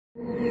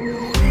YouTube,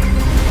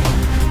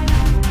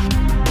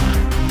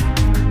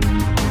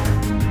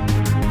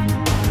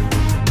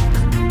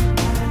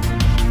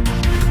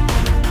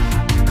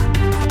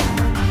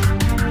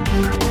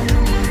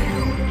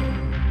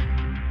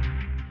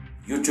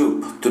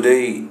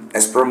 today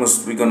as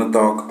promised we're gonna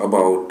talk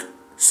about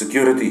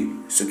security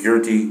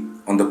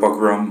on the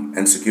program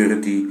and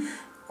security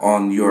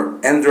on your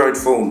Android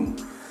phone.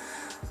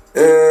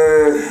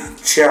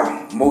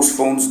 Most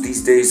phones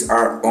these days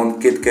are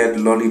on KitKat,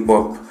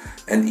 Lollipop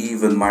and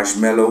even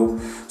Marshmallow.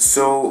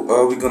 So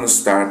we're gonna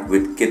start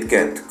with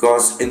KitKat,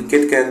 because in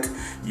KitKat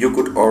you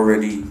could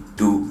already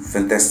do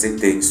fantastic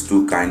things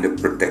to kind of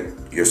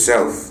protect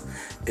yourself.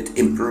 It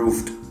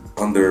improved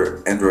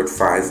under Android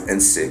 5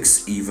 and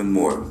 6 even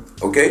more.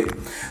 Okay,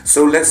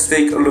 so let's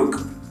take a look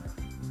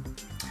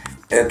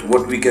at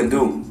what we can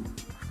do.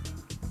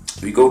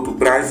 We go to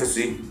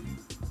privacy,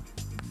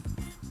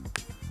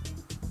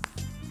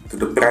 to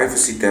the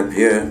privacy tab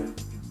here,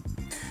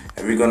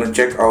 and we're gonna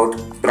check out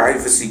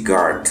Privacy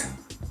Guard.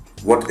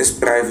 What is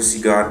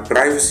Privacy Guard?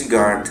 Privacy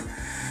Guard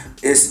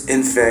is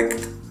in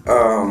fact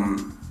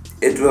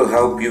it will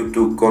help you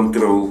to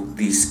control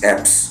these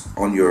apps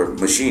on your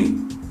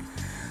machine.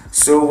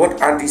 So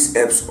what are these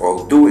apps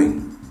all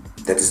doing?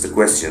 That is the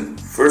question.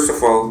 First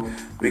of all,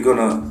 we're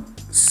gonna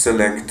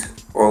select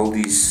all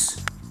these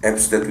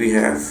apps that we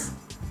have.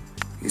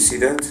 You see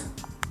that?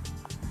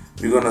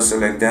 We're gonna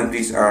select them.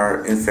 These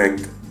are in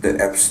fact the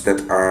apps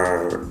that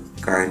are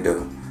kind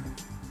of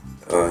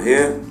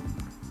here,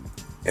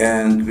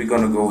 and we're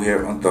gonna go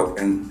here on top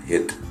and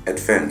hit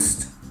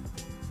advanced.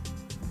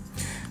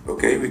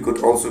 Okay, we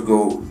could also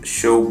go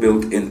show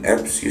built-in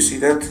apps. You see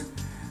that?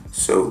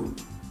 So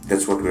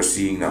that's what we're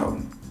seeing now.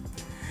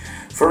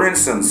 For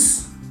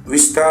instance, we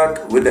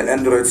start with the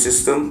Android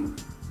system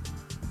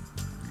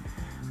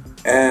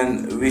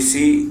and we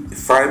see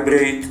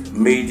vibrate,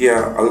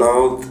 media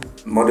allowed,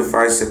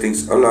 modify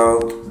settings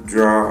allowed,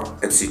 draw,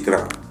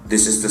 etc.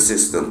 This is the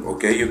system.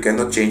 Okay, you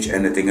cannot change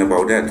anything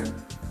about that.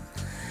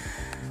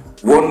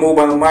 One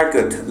mobile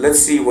market, let's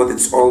see what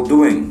it's all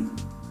doing.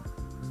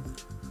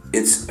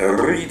 It's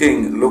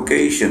reading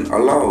location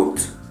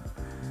allowed,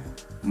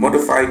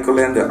 modify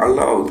calendar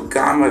allowed,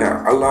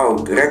 camera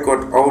allowed,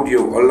 record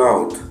audio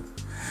allowed.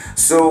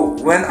 So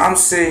when I'm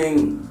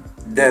saying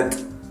that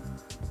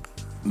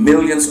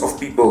millions of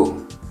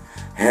people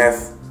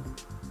have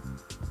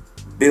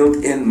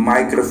built-in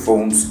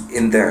microphones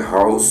in their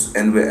house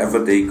and wherever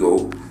they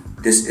go,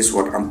 this is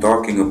what I'm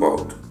talking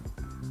about.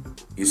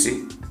 You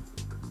see?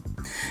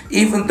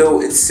 Even though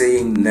it's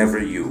saying never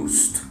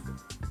used,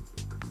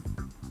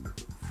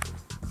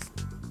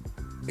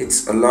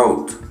 it's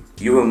allowed.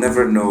 You will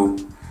never know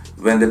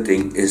when the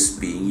thing is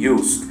being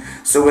used.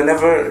 So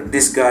whenever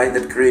this guy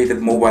that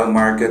created mobile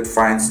market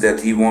finds that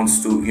he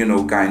wants to, you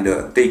know, kind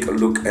of take a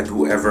look at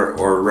whoever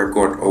or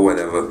record or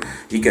whatever,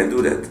 he can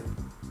do that.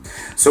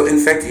 So in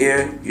fact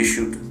here you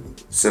should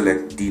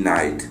select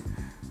denied,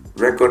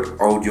 record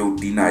audio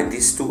denied.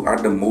 These two are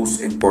the most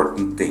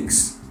important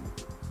things.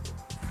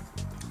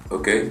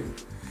 Okay,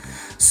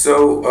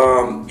 so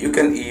you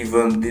can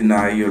even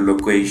deny your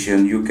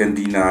location, you can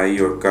deny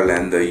your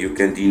calendar, you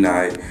can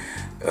deny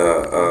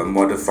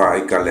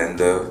modify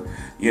calendar.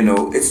 You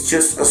know, it's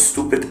just a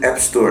stupid app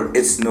store.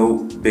 It's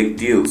no big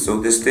deal. So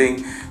this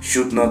thing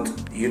should not,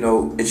 you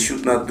know, it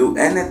should not do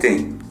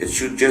anything. It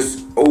should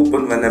just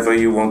open whenever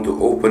you want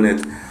to open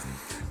it,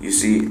 you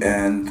see,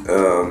 and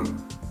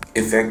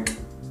in fact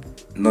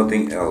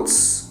nothing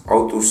else.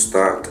 Auto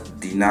start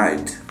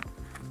denied.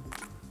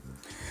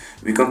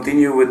 We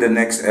continue with the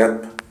next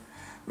app.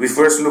 We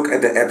first look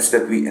at the apps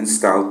that we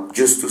installed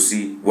just to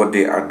see what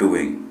they are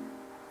doing.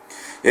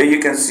 Here you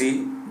can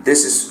see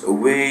this is a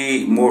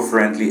way more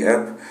friendly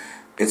app.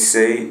 It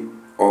say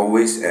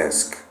always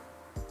ask.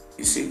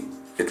 You see,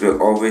 it will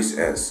always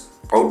ask.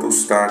 Auto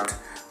start,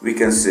 we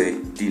can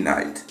say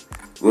denied.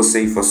 Will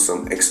save us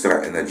some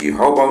extra energy.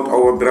 How about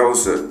our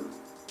browser?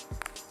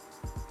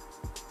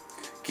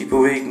 Keep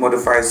awake,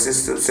 modify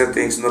system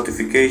settings,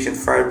 notification,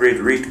 vibrate,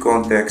 read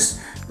contacts,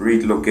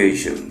 read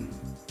location.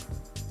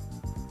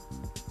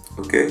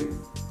 Okay,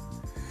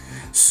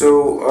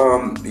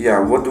 so yeah,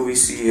 what do we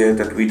see here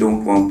that we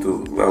don't want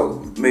to?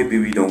 Well, maybe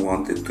we don't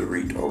want it to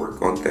read our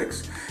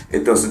contacts.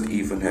 It doesn't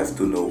even have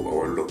to know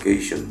our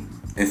location,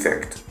 in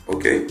fact.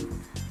 Okay,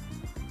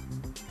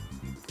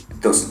 it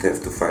doesn't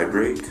have to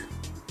vibrate,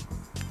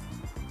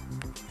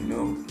 you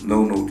know,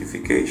 no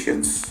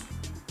notifications,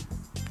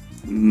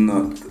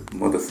 not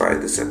modify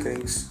the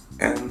settings,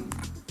 and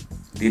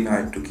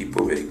deny to keep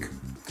awake.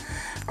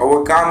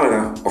 Our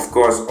camera, of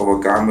course, our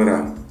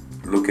camera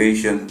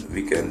location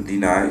we can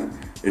deny,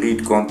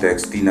 read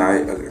contacts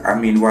deny. I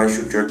mean, why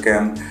should your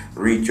cam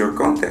read your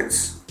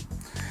contacts?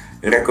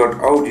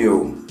 Record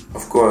audio,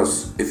 of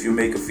course, if you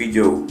make a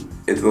video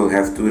it will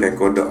have to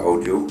record the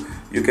audio.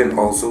 You can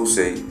also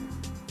say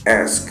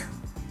ask,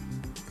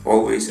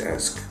 always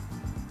ask,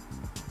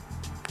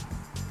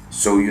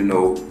 so you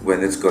know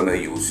when it's gonna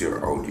use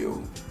your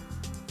audio.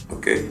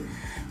 Okay,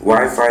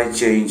 Wi-Fi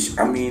change,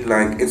 I mean,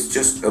 like, it's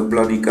just a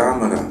bloody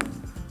camera.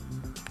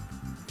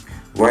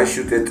 Why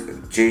should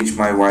it change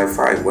my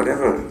Wi-Fi?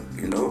 Whatever,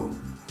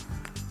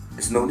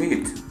 there's no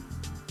need.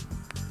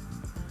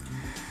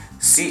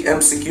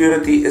 CM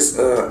Security is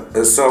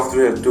a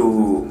software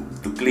to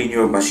clean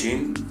your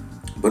machine,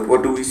 but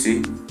what do we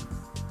see?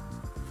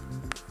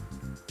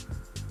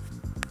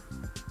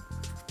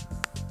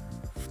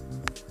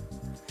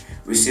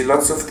 We see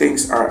lots of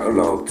things are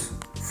allowed.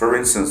 For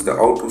instance, the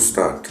auto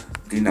start,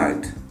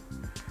 denied.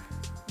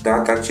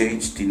 Data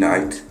change,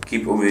 denied.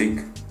 Keep awake,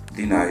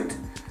 denied.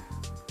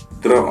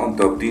 Draw on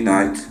top,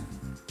 denied.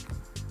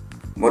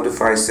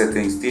 Modify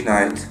settings,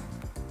 denied.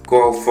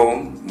 Call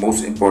phone,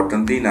 most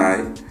important,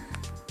 denied.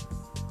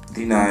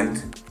 Denied.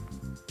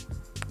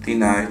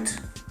 Denied.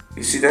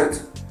 You see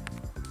that?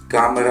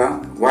 Camera,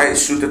 why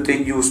should the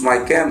thing use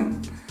my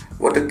cam?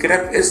 What the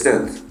crap is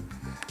that?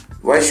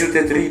 Why should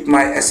it read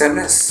my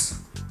SMS?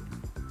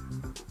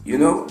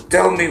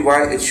 Tell me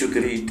why it should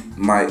read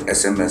my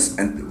SMS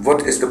and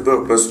what is the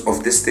purpose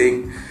of this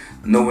thing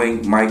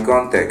knowing my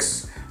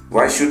contacts.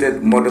 Why should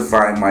it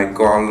modify my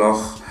call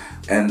log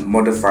and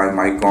modify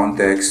my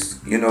contacts?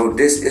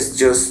 This is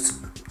just,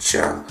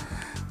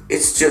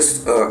 it's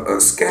just a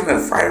scanner,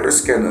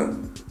 virus scanner.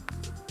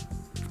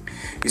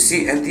 You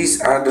see, and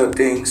these are the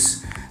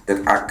things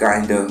that are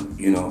kinda,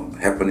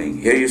 happening.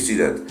 Here you see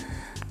that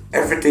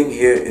everything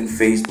here in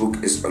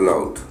Facebook is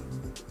allowed.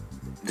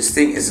 This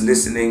thing is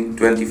listening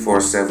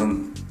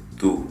 24/7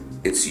 to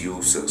its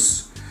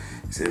users.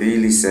 It's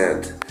really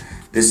sad.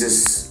 This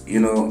is,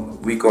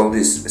 we call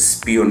this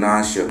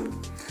espionage.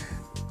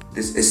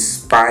 This is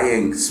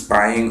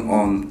spying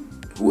on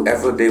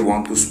whoever they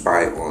want to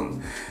spy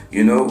on.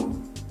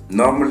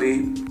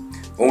 Normally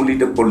only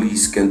the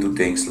police can do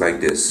things like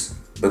this.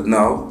 But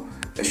now,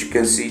 as you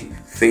can see,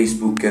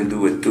 Facebook can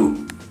do it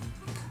too.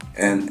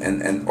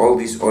 And all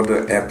these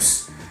other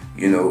apps,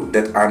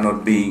 that are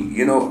not being,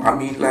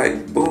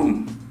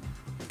 boom.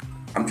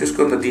 I'm just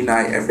gonna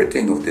deny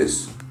everything of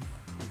this.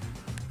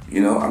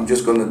 I'm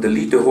just gonna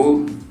delete the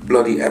whole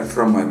bloody app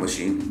from my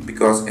machine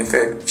because, in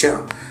fact,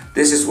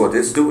 this is what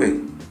it's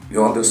doing.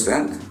 You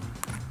understand?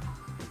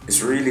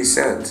 It's really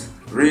sad.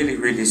 Really,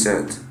 really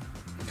sad.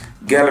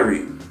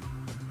 Gallery.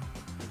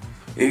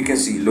 Here you can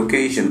see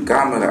location,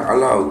 camera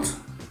allowed.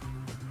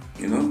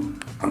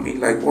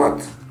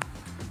 What?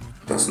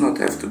 Does not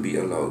have to be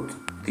allowed.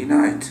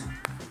 Denied.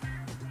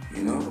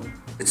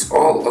 It's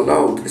all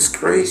allowed. It's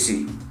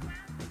crazy.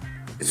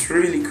 It's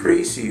really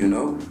crazy,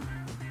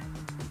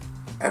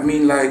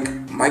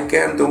 my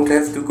cam don't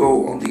have to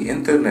go on the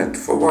internet.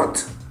 For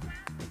what?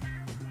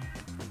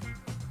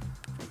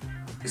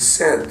 It's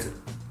sad.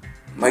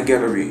 My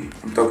gallery.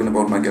 I'm talking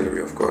about my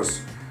gallery, of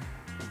course.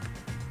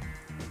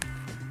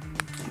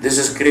 This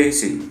is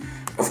crazy.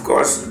 Of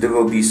course, there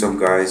will be some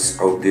guys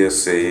out there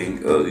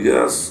saying,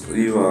 yes,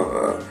 you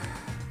are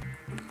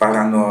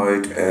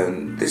paranoid,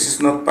 and this is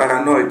not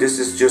paranoid, this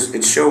is just,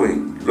 it's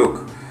showing.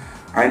 Look,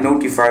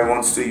 iNotify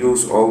wants to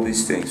use all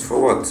these things.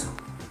 For what?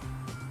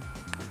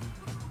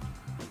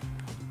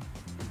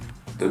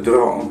 The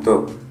draw on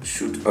top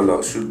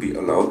should be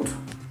allowed.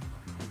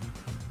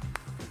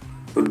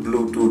 Put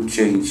Bluetooth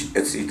change,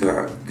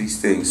 etc.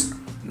 These things,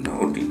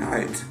 no,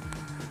 denied.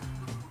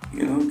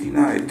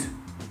 Denied.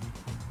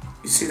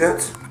 You see that?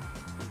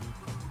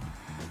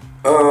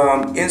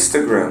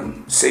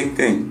 Instagram, same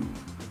thing.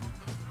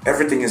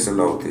 Everything is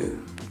allowed here.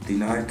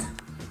 Denied.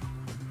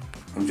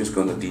 I'm just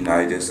gonna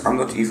deny this. I'm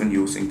not even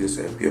using this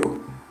app,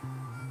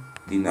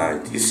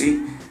 Denied. You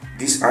see,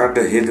 these are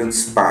the hidden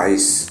spy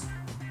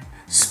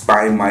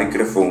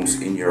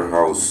microphones in your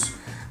house.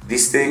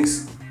 These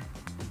things,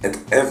 at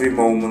every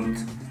moment,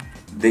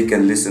 they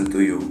can listen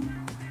to you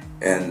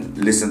and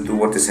listen to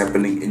what is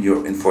happening in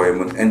your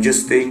environment. And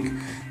just think,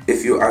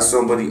 if you are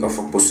somebody of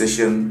a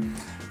position,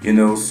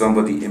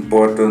 somebody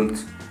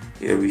important,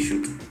 here we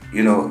should,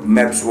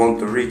 maps want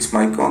to reach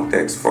my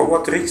contacts. For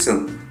what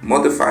reason?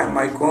 Modify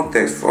my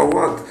contacts. For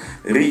what?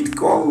 Read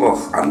call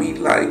log.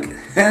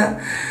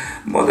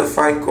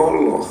 Modify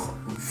call log.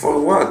 For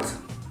what?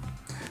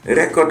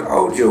 Record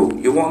audio.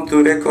 You want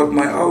to record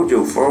my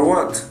audio. For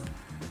what?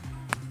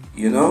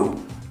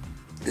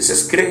 This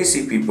is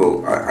crazy,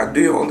 people.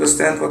 Do you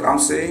understand what I'm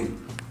saying?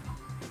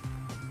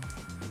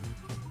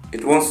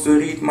 It wants to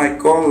read my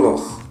call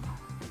log.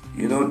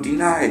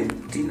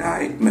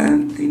 Denied,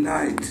 man,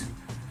 denied.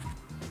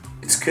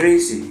 It's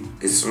crazy.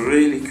 It's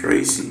really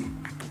crazy.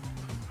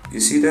 You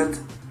see that?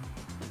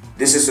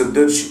 This is a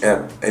Dutch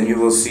app, and you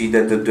will see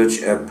that the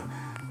Dutch app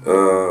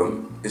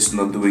is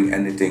not doing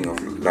anything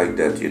like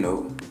that,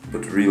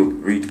 But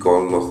read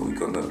call log, we're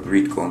gonna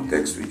read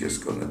context, we're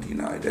just gonna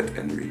deny that,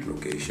 and read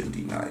location,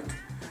 denied.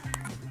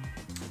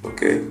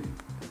 Okay.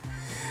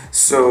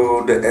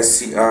 So the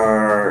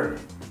SCR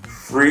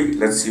free,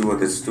 let's see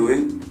what it's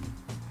doing.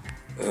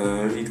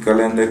 Read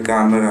calendar,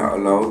 camera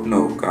allowed,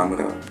 no,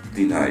 camera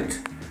denied.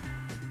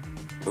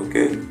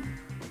 Okay.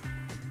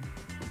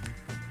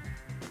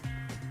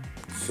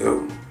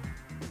 So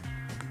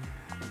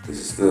this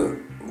is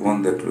the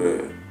one that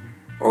we're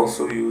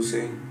also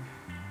using,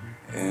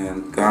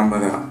 and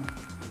camera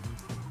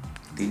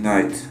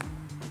denied.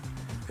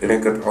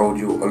 record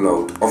audio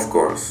allowed, of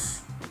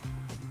course.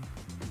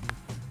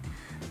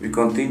 We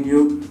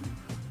continue.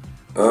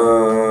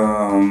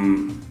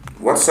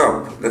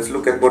 WhatsApp, let's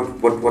look at what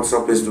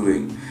WhatsApp is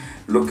doing.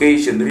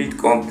 Location, read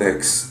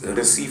context,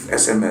 receive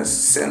SMS,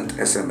 send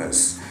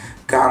SMS,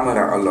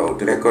 camera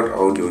allowed, record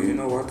audio. You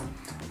know what?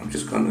 I'm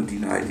just gonna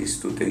deny these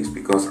two things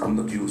because I'm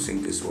not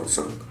using this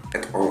WhatsApp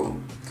at all.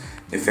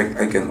 In fact,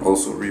 I can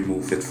also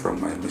remove it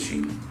from my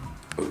machine.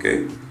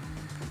 Okay,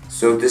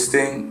 so this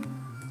thing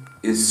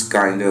is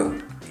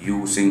kinda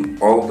using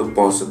all the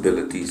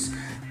possibilities.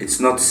 It's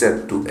not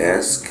set to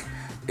ask,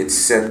 it's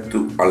set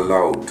to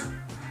allowed.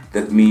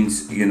 That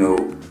means, you know,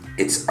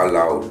 it's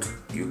allowed.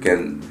 You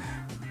can,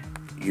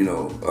 you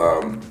know,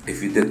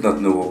 if you did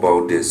not know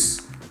about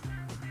this,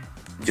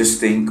 just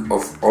think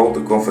of all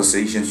the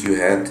conversations you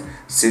had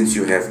since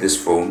you have this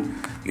phone.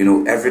 You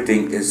know,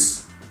 everything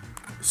is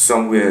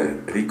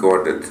somewhere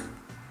recorded.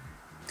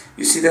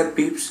 You see that,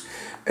 peeps?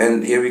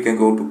 And here we can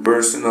go to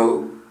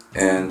personal,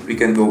 and we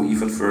can go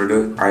even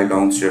further.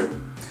 iLauncher.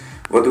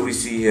 What do we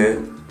see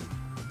here?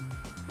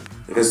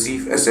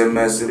 Receive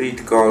SMS,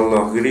 read call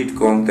log, read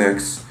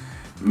context,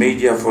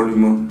 media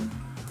volume.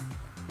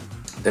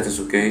 That is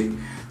okay.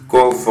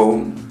 Call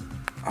phone.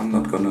 I'm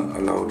not gonna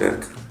allow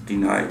that.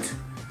 Denied.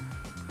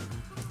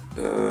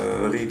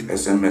 Read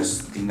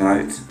SMS,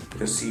 denied.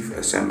 Receive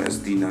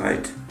SMS,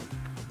 denied.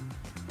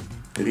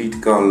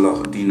 Read call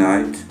log,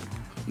 denied.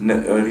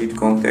 Read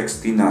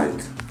context,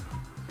 denied.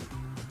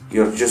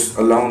 You're just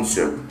a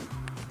launcher.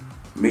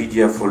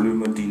 Media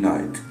volume,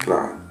 denied.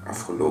 Klaar,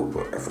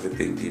 afgelopen.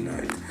 Everything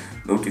denied.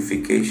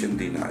 Notification,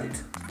 denied.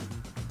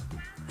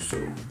 So,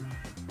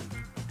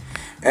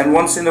 and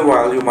once in a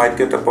while you might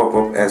get a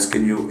pop-up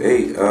asking you,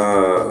 hey,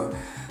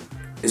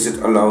 is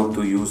it allowed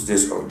to use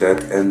this or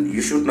that? And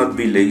you should not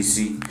be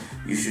lazy.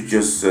 You should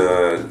just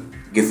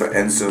give an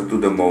answer to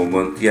the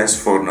moment. Yes,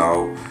 for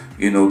now.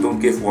 You know, don't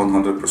give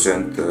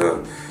 100%.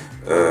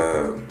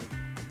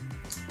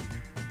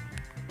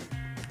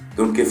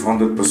 Don't give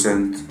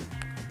 100%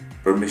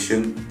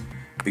 permission,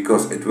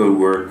 because it will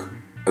work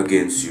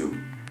against you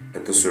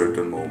at a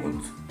certain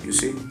moment. You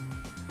see,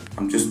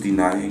 I'm just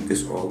denying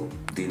this all.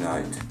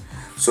 Denied.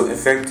 So in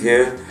fact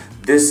here,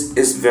 this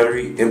is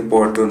very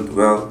important.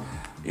 Well,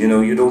 you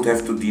know, you don't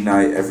have to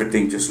deny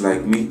everything just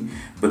like me,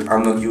 but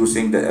I'm not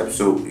using the app,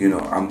 so you know,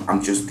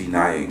 I'm just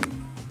denying.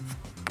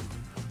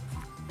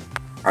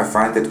 I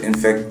find that in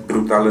fact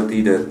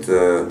brutality that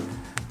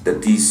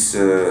these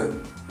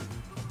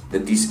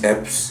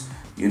apps,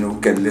 you know,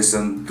 can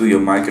listen to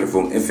your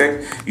microphone. In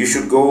fact, you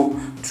should go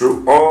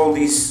through all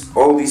these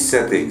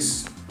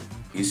settings,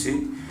 you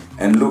see,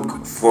 and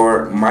look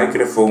for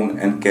microphone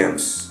and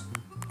cams.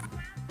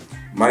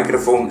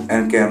 Microphone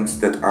and cams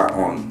that are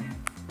on.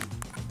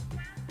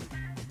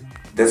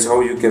 That's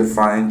how you can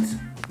find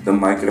the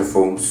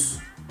microphones.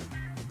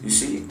 You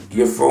see,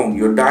 your phone,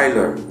 your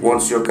dialer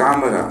wants your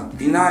camera.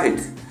 Denied.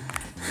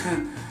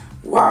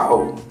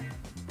 Wow.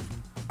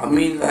 I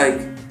mean,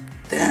 like,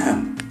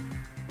 damn.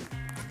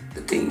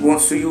 The thing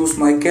wants to use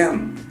my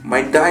cam.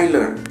 My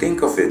dialer,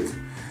 think of it.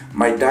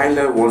 My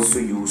dialer wants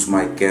to use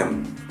my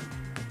cam.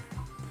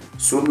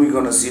 Soon we're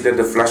gonna see that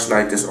the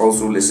flashlight is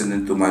also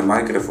listening to my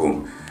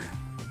microphone.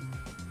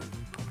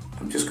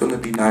 I'm just gonna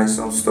deny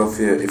some stuff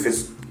here. If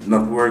it's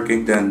not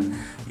working, then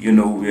you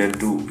know where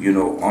to, you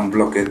know,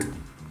 unblock it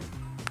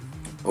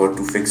or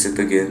to fix it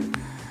again.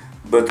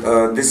 But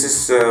this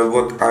is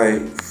what I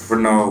for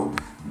now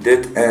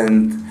did.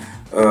 And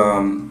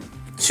on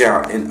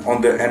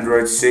the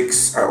Android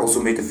 6 I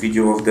also made a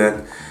video of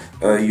that.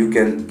 You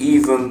can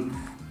even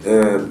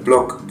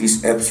block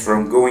these apps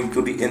from going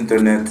to the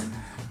internet,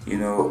 you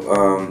know.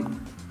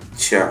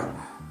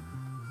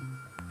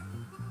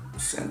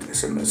 Send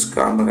SMS,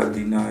 camera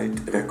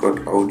denied,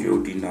 record audio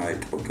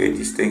denied. Okay,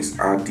 these things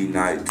are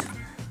denied,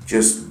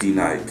 just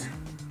denied.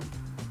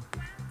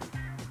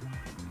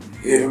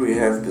 Here we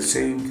have the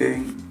same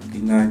thing,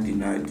 denied,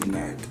 denied,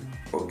 denied.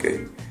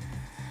 Okay,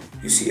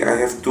 you see I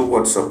have two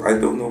WhatsApp. I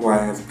don't know why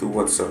I have two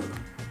WhatsApp.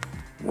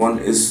 One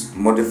is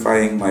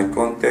modifying my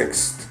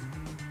context,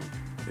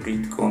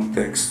 read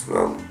context.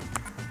 Well,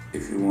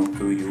 if you want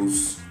to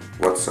use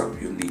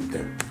WhatsApp, you need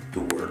that to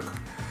work.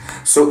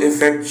 So in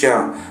fact,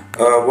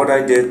 what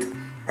I did,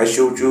 I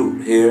showed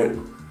you here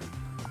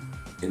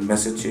in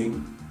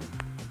messaging.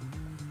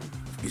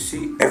 You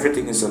see,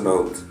 everything is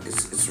allowed.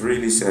 It's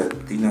really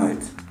sad.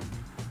 Denied,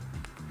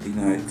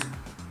 denied,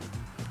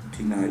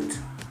 denied,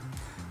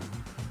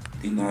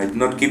 denied.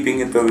 Not keeping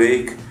it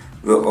awake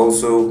will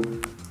also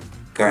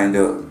kind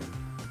of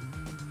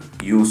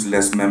use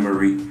less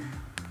memory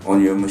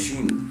on your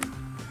machine.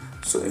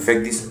 So in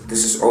fact,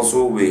 this is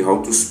also a way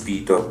how to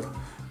speed up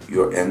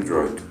your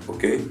Android.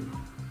 Okay,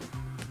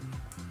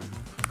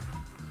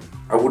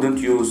 I wouldn't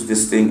use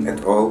this thing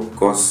at all,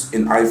 because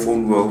in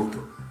iPhone world,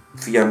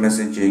 via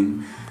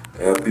messaging,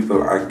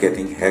 people are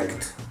getting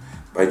hacked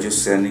by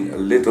just sending a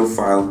little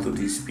file to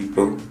these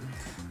people,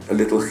 a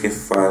little GIF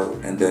file,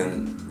 and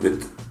then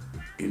with,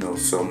 you know,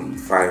 some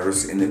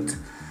virus in it,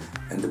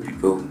 and the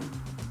people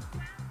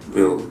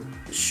will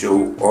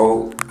show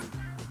all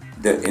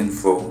their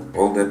info,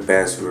 all their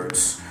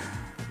passwords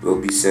will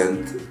be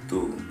sent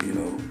to,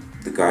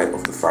 the guy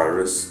of the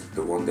virus,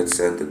 the one that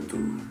sent it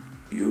to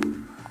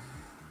you.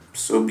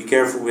 So be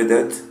careful with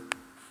that,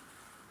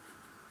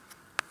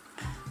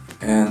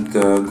 and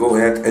go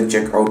ahead and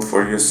check out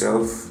for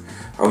yourself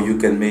how you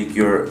can make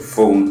your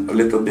phone a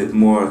little bit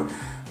more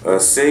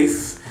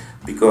safe,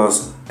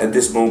 because at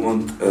this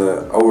moment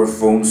our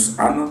phones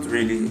are not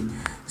really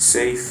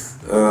safe.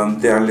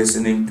 They are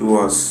listening to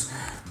us,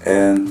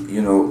 and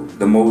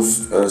the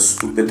most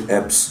stupid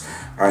apps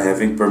are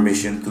having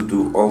permission to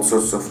do all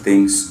sorts of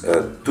things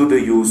to the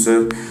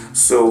user.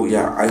 So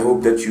yeah, I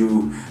hope that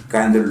you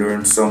kind of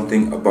learned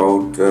something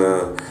about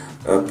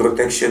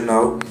protection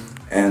now,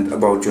 and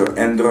about your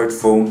Android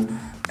phone,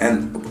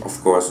 and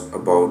of course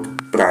about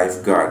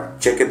PriveGuard.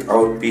 Check it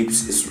out,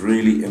 peeps. It's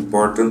really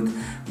important,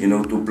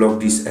 to block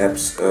these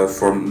apps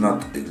from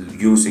not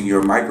using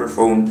your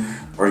microphone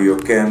or your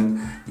cam,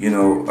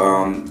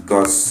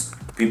 because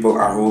people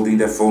are holding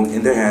their phone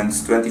in their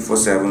hands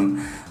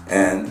 24/7,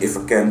 and if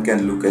a cam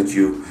can look at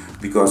you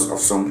because of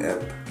some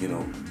app,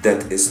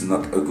 that is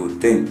not a good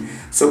thing.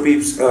 So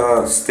peeps,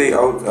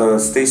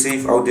 stay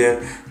safe out there,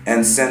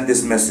 and send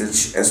this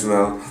message as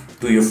well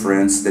to your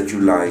friends that you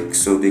like,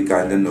 so they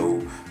kind of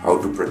know how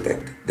to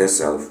protect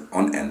themselves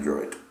on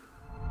Android.